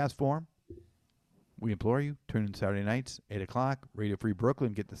form, we implore you, tune in Saturday nights, 8 o'clock, Radio Free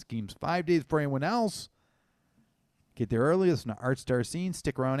Brooklyn. Get the schemes 5 days before anyone else. Get there early, listen to Art Star Scene,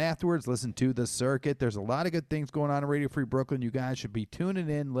 stick around afterwards, listen to The Circuit. There's a lot of good things going on in Radio Free Brooklyn. You guys should be tuning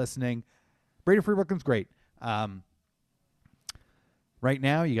in, listening. Radio Free Brooklyn's great. Right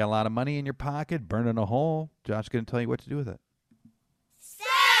now, you got a lot of money in your pocket, burning a hole. Josh's going to tell you what to do with it.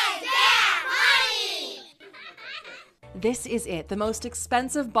 This is it. The most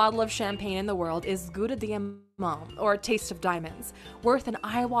expensive bottle of champagne in the world is Goût de Diamant, or Taste of Diamonds, worth an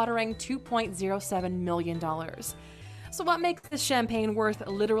eye-watering $2.07 million. So what makes this champagne worth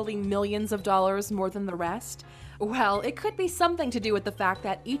literally millions of dollars more than the rest? Well, it could be something to do with the fact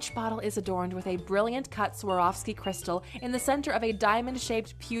that each bottle is adorned with a brilliant cut Swarovski crystal in the center of a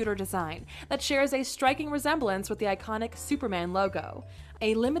diamond-shaped pewter design that shares a striking resemblance with the iconic Superman logo.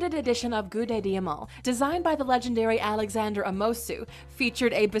 A limited edition of Goût de Diamant, designed by the legendary Alexander Amosu,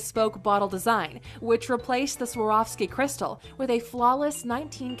 featured a bespoke bottle design, which replaced the Swarovski crystal with a flawless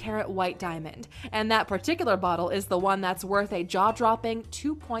 19-karat white diamond. And that particular bottle is the one that's worth a jaw-dropping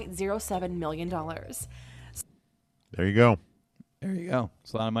 $2.07 million. There you go. There you go.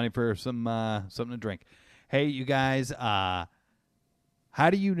 It's a lot of money for some something to drink. Hey, you guys, how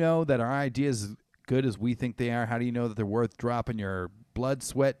do you know that our idea is as good as we think they are? How do you know that they're worth dropping your blood,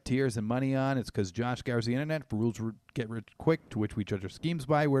 sweat, tears, and money on? It's because Josh scours the internet for rules get rich quick, to which we judge our schemes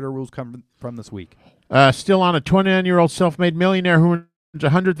by. Where do rules come from this week? Still on, a 29-year-old self-made millionaire who earns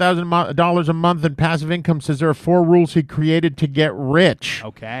 $100,000 a month in passive income says there are 4 rules he created to get rich.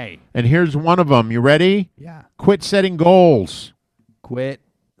 Okay. And here's one of them. You ready? Yeah. Quit setting goals. Quit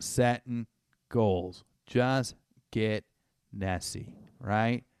setting goals. Just get Nessie,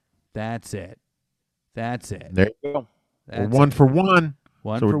 right? That's it. That's it. There you go. That's we're 1 it. for 1.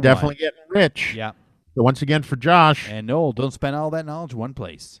 One so for we're definitely one. getting rich. Yeah. So once again for Josh. And Noel, don't spend all that knowledge one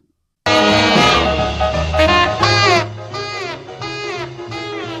place.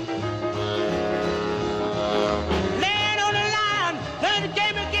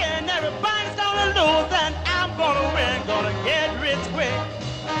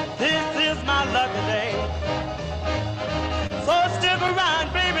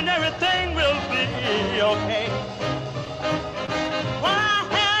 Everything will be okay. Well, I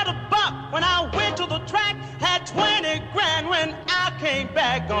had a buck when I went to the track, had 20 grand when I came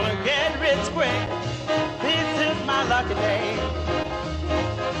back, gonna get rich quick. This is my lucky day.